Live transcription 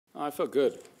I felt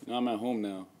good. I'm at home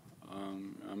now.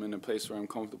 I'm in a place where I'm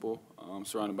comfortable. I'm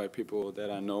surrounded by people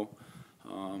that I know.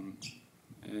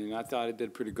 And I thought I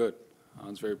did pretty good. I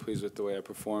was very pleased with the way I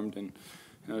performed, and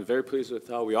I was very pleased with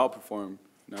how we all performed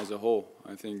as a whole.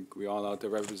 I think we all out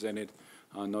there represented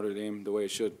Notre Dame the way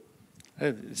it should.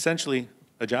 Essentially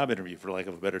a job interview, for lack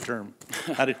of a better term.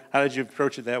 How did you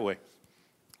approach it that way?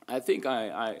 I think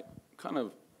I kind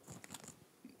of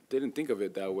didn't think of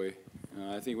it that way.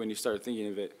 I think when you start thinking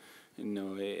of it,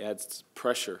 it adds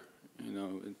pressure,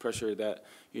 pressure that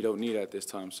you don't need at this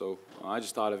time. So I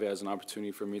just thought of it as an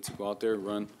opportunity for me to go out there,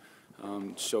 run,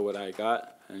 show what I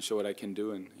got, and show what I can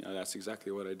do, and that's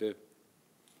exactly what I did.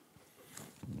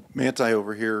 Mantie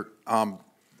over here,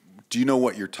 do you know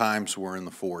what your times were in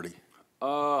the 40?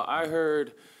 I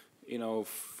heard,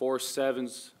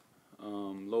 4.7s,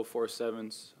 low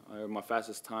 4.7s. My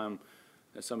fastest time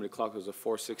at somebody clocked was a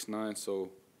 4.69, so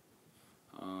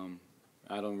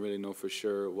I don't really know for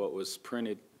sure what was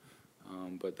printed,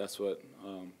 but that's what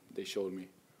they showed me.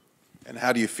 And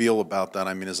how do you feel about that?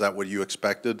 I mean, is that what you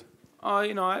expected?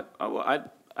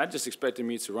 I just expected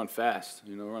me to run fast,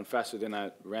 run faster than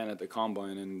I ran at the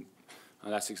combine, and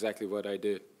that's exactly what I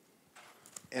did.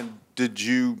 And did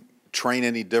you train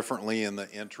any differently in the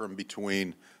interim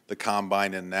between the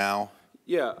combine and now?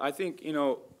 Yeah, I think,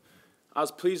 I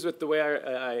was pleased with the way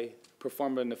I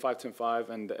performed in the 5.10.5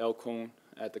 and the L cone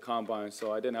at the combine,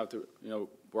 so I didn't have to,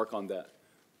 work on that,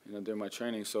 during my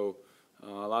training. So a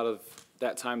lot of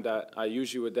that time that I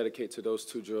usually would dedicate to those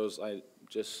two drills, I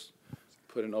just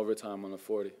put in overtime on the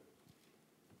 40.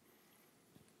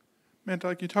 Mantie,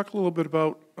 can you talk a little bit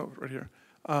about, right here,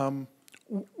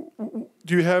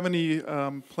 do you have any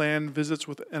planned visits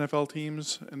with NFL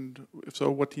teams, and if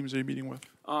so, what teams are you meeting with?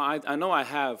 I know I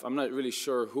have. I'm not really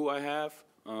sure who I have.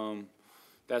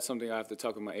 That's something I have to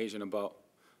talk with my agent about.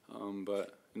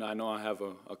 But I know I have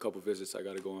a couple visits I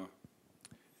got to go on.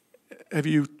 Have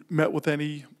you met with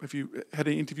any? Have you had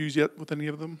any interviews yet with any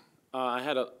of them? I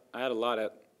had a lot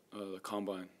at the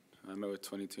combine. I met with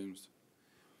 20 teams.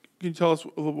 Can you tell us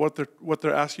what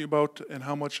they're asking you about, and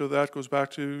how much of that goes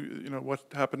back to what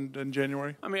happened in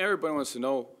January? I mean, everybody wants to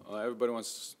know. Everybody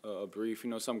wants a brief.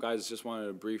 Some guys just wanted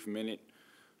a brief minute.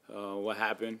 What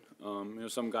happened?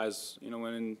 Some guys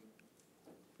went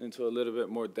into a little bit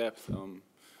more depth.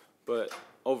 But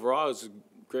overall, it was a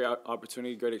great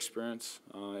opportunity, great experience.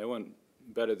 It went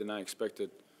better than I expected.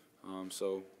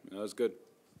 So it was good.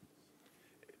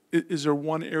 Is there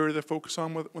one area they focus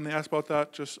on when they ask about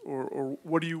that, or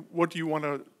what do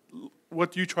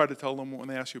you try to tell them when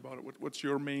they ask you about it? What's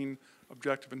your main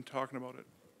objective in talking about it?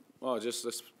 Well, just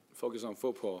let's focus on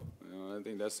football. I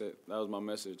think that's it. That was my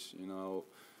message.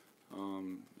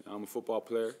 I'm a football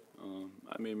player.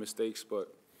 I made mistakes,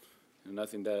 but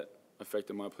nothing that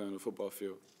affected my play on the football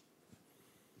field.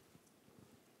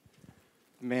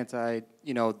 Mantie,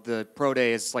 the pro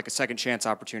day is like a second chance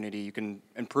opportunity. You can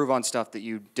improve on stuff that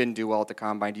you didn't do well at the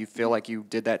combine. Do you feel like you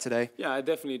did that today? Yeah, I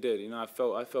definitely did. I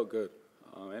felt good,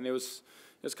 and it's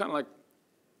kind of like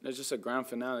it's just a grand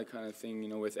finale kind of thing.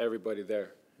 With everybody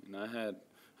there. I had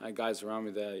guys around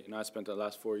me that I spent the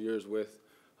last 4 years with,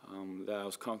 that I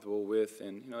was comfortable with,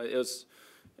 and it was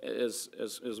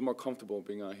more comfortable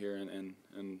being out here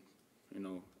and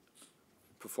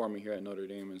performing here at Notre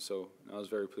Dame, and so I was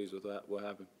very pleased with that, what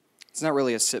happened. It's not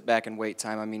really a sit back and wait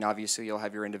time. I mean, obviously you'll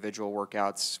have your individual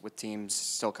workouts with teams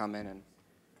still come in. And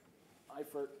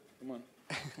Eifert, come on.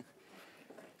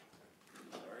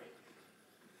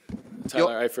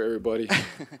 Tyler Eifert, everybody.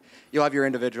 You'll have your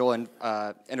individual and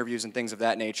interviews and things of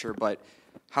that nature, but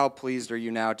how pleased are you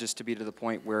now just to be to the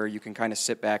point where you can kind of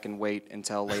sit back and wait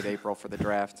until late April for the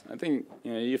draft? I think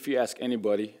if you ask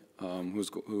anybody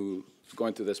who's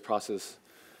going through this process,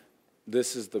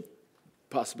 this is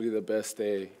possibly the best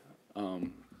day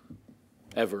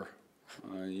ever.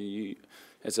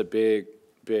 It's a big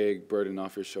burden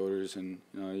off your shoulders, and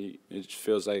it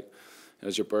feels like it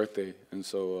was your birthday. And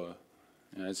so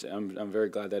I'm very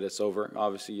glad that it's over.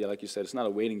 Obviously, like you said, it's not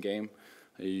a waiting game.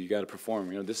 You got to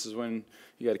perform. This is when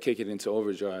you got to kick it into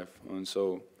overdrive. And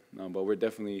so, but we're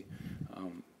definitely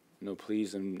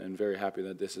pleased and very happy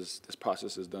that this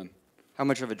process is done. How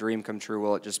much of a dream come true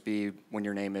will it just be when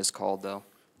your name is called, though?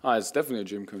 It's definitely a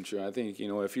dream come true. I think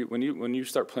when you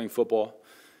start playing football,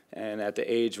 and at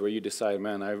the age where you decide,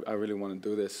 man, I really want to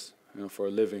do this, for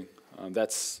a living,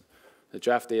 that's the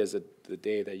draft day is the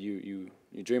day that you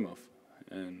dream of,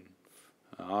 and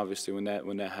obviously when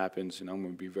that happens, I'm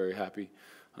going to be very happy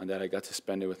that I got to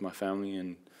spend it with my family,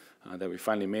 and that we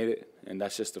finally made it, and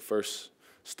that's just the first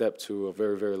step to a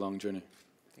very, very long journey.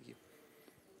 Thank you.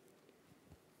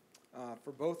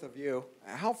 For both of you,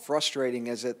 how frustrating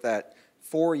is it that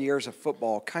 4 years of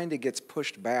football kind of gets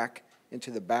pushed back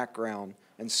into the background,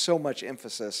 and so much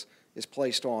emphasis is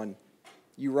placed on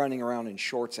you running around in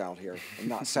shorts out here and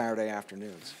not Saturday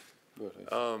afternoons?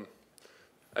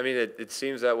 I mean, it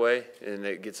seems that way, and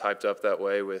it gets hyped up that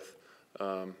way with,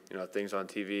 things on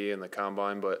TV and the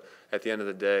combine. But at the end of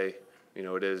the day,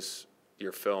 it is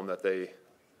your film that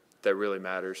really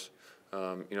matters.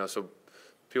 So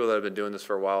people that have been doing this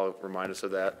for a while remind us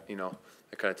of that. It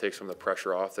kind of takes some of the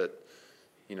pressure off that,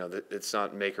 that it's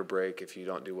not make or break if you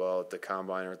don't do well at the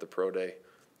combine or at the pro day.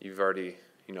 You've already,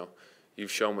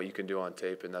 you've shown what you can do on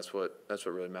tape, and that's what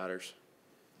really matters.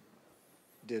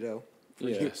 Ditto.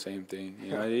 Yeah, same thing.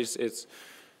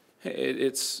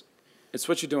 It's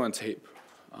what you do on tape.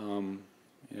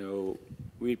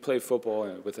 We play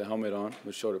football with a helmet on,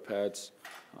 with shoulder pads,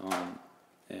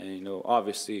 and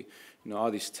obviously,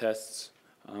 all these tests.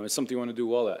 It's something you want to do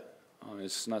well at.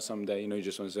 It's not something that you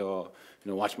just want to say, oh,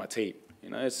 watch my tape.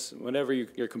 It's whenever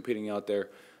you're competing out there,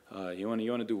 you want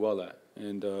to do well at.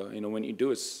 And when you do,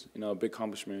 it's a big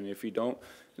accomplishment. If you don't,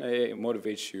 it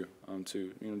motivates you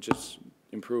to just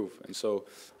improve. And so,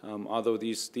 although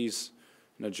these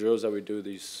drills that we do,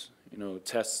 these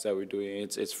tests that we're doing,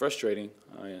 it's frustrating.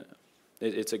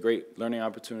 It's a great learning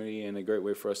opportunity and a great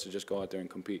way for us to just go out there and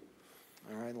compete.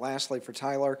 All right, lastly for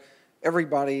Tyler,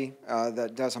 everybody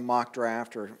that does a mock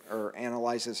draft or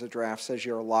analyzes a draft says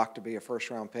you're a lock to be a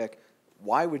first-round pick.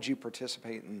 Why would you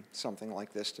participate in something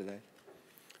like this today?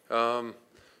 I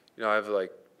have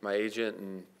my agent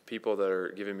and people that are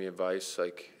giving me advice,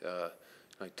 like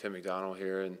Tim McDonald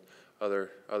here and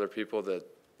other people that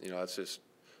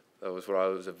that was what I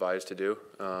was advised to do.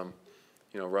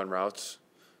 Run routes.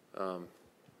 I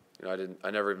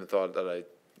never even thought that I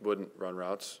wouldn't run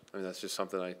routes. I mean, that's just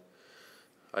something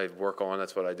I work on.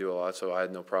 That's what I do a lot. So I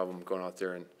had no problem going out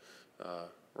there and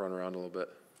run around a little bit.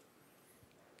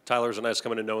 Tyler's a nice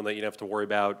coming in knowing that you don't have to worry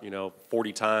about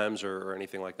 40 times or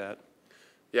anything like that.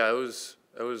 Yeah, it was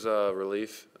a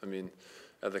relief. I mean,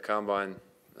 at the combine,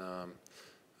 I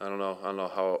don't know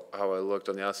how I looked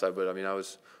on the outside, but I mean I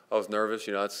was nervous.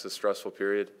 It's a stressful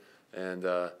period, and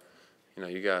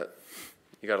you got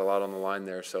a lot on the line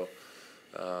there. So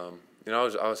I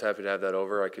was happy to have that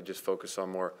over. I could just focus on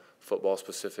more football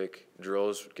specific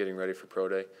drills, getting ready for pro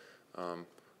day,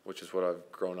 which is what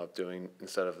I've grown up doing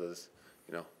instead of this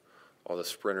all the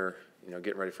sprinter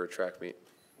getting ready for a track meet.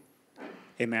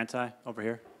 Hey, Mantie, over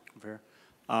here.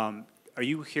 Are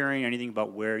you hearing anything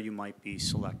about where you might be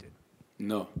selected?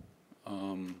 No.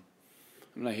 I'm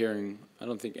not hearing. I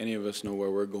don't think any of us know where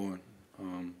we're going.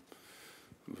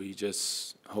 We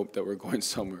just hope that we're going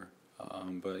somewhere.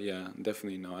 But yeah,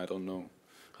 definitely no, I don't know.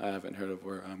 I haven't heard of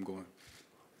where I'm going.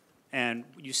 And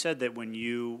you said that when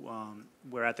you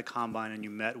were at the combine and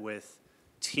you met with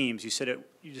teams, you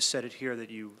just said it here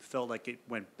that you felt like it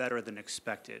went better than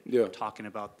expected. Yeah. Talking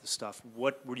about the stuff,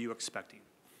 what were you expecting?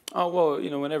 Oh well,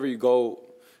 whenever you go,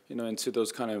 into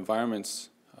those kind of environments,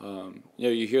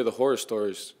 you hear the horror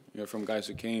stories, from guys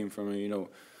who came from, you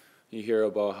hear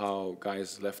about how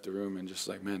guys left the room and just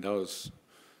like, man, that was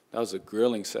a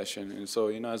grilling session. And so,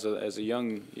 as a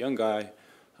young guy,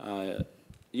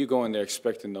 you go in there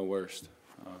expecting the worst,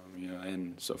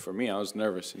 and so for me, I was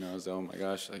nervous. I was like, oh my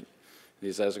gosh, like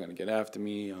these guys are gonna get after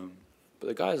me. But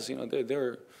the guys, it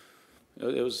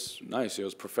was nice. It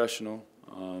was professional,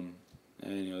 and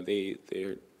they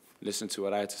listened to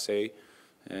what I had to say,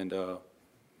 and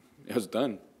it was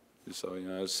done. So it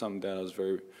was something that I was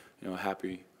very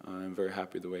happy. I'm very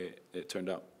happy the way it turned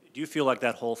out. Do you feel like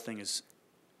that whole thing is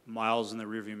miles in the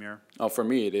rearview mirror? Oh, for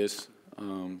me it is.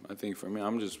 I think for me,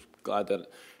 I'm just glad that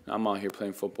I'm out here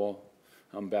playing football.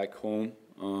 I'm back home.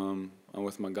 I'm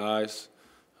with my guys.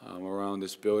 I'm around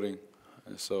this building.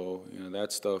 And so,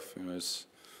 that stuff, is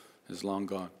long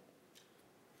gone.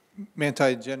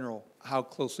 Mantie, in general, how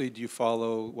closely do you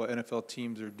follow what NFL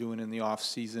teams are doing in the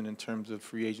offseason in terms of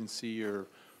free agency or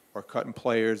cutting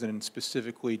players? And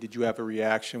specifically, did you have a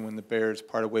reaction when the Bears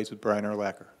parted ways with Brian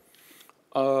Urlacher?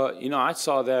 I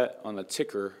saw that on a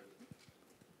ticker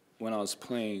when I was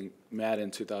playing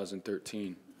Madden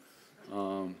 2013.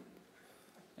 And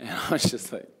I was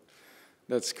just like,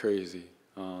 that's crazy.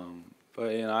 But,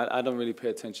 I don't really pay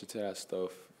attention to that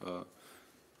stuff.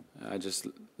 I just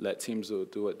let teams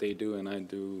do what they do, and I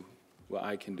do what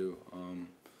I can do.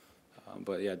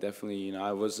 But yeah, definitely,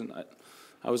 I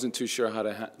wasn't too sure how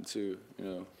to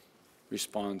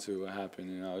respond to what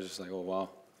happened, and I was just like, oh wow,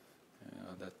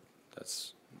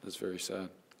 that's very sad.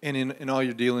 And in all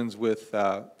your dealings with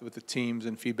the teams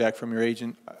and feedback from your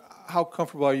agent, how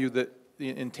comfortable are you that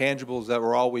the intangibles that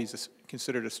were always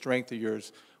considered a strength of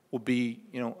yours will be,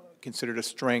 considered a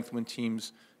strength when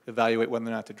teams evaluate whether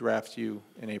or not to draft you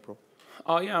in April?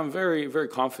 Oh yeah, I'm very, very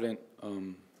confident.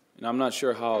 And I'm not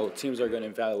sure how teams are going to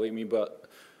evaluate me, but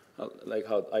like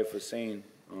how Eifert was saying,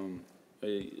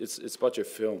 it's about your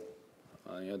film.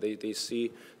 You know, they've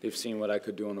seen what I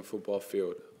could do on a football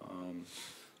field,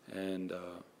 and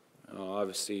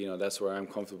obviously, you know, that's where I'm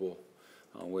comfortable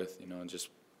with. You know, just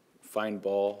find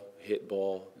ball, hit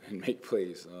ball, and make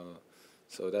plays.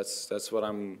 So that's what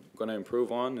I'm going to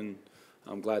improve on, and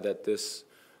I'm glad that this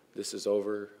is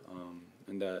over,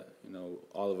 and that, you know,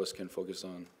 all of us can focus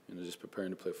on, you know, just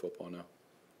preparing to play football now.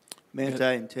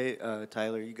 Mantie and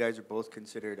Tyler, you guys are both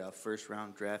considered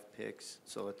first-round draft picks,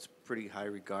 so it's pretty high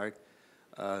regard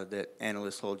that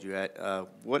analysts hold you at.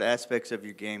 What aspects of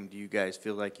your game do you guys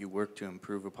feel like you work to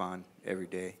improve upon every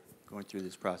day going through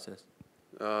this process?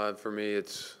 For me,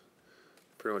 it's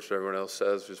pretty much what everyone else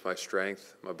says, just my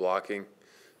strength, my blocking.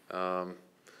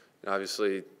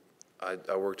 Obviously,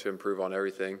 I work to improve on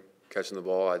everything. Catching the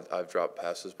ball, I've dropped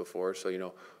passes before, so, you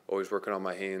know, always working on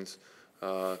my hands.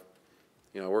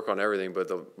 You know, I work on everything, but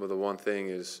the one thing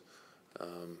is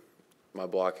my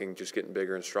blocking, just getting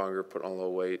bigger and stronger, putting on a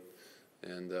little weight,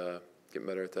 and getting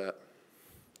better at that.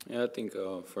 Yeah, I think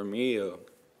for me,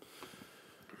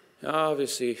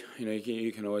 obviously, you know,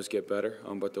 you can always get better,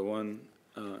 but the one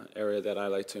area that I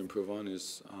like to improve on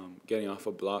is getting off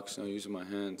of blocks, you know, using my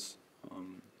hands.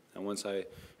 And once I,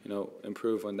 you know,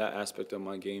 improve on that aspect of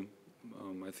my game,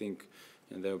 I think,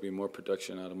 you know, there will be more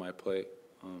production out of my play.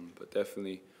 But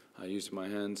definitely using my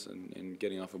hands and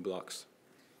getting off of blocks.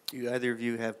 Do either of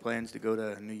you have plans to go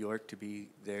to New York to be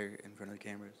there in front of the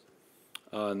cameras?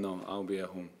 No, I'll be at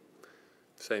home.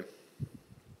 Same.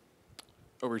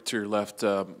 Over to your left, you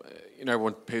know,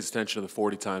 everyone pays attention to the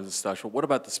 40 times and such, but what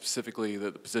about specifically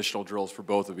the positional drills for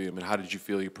both of you? I mean, how did you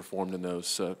feel you performed in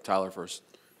those? Tyler first.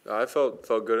 I felt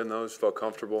good in those, felt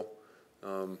comfortable.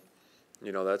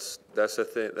 You know, that's the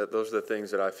thing. Those are the things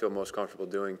that I feel most comfortable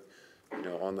doing, you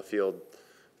know, on the field,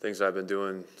 things I've been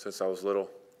doing since I was little.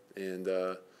 And,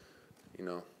 you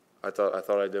know, I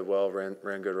thought I did well, ran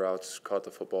good routes, caught the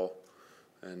football,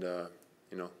 and,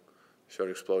 you know,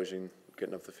 showed explosion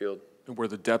getting up the field. And were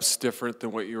the depths different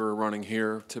than what you were running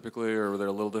here typically, or were they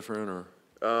a little different? Or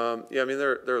yeah, I mean,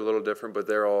 they're a little different, but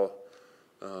they're all,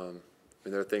 I mean,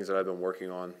 they're things that I've been working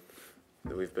on,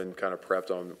 that we've been kind of prepped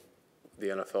on the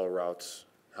NFL routes,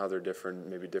 how they're different,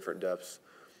 maybe different depths,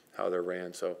 how they're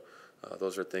ran. So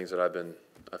those are things that I've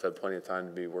had plenty of time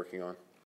to be working on.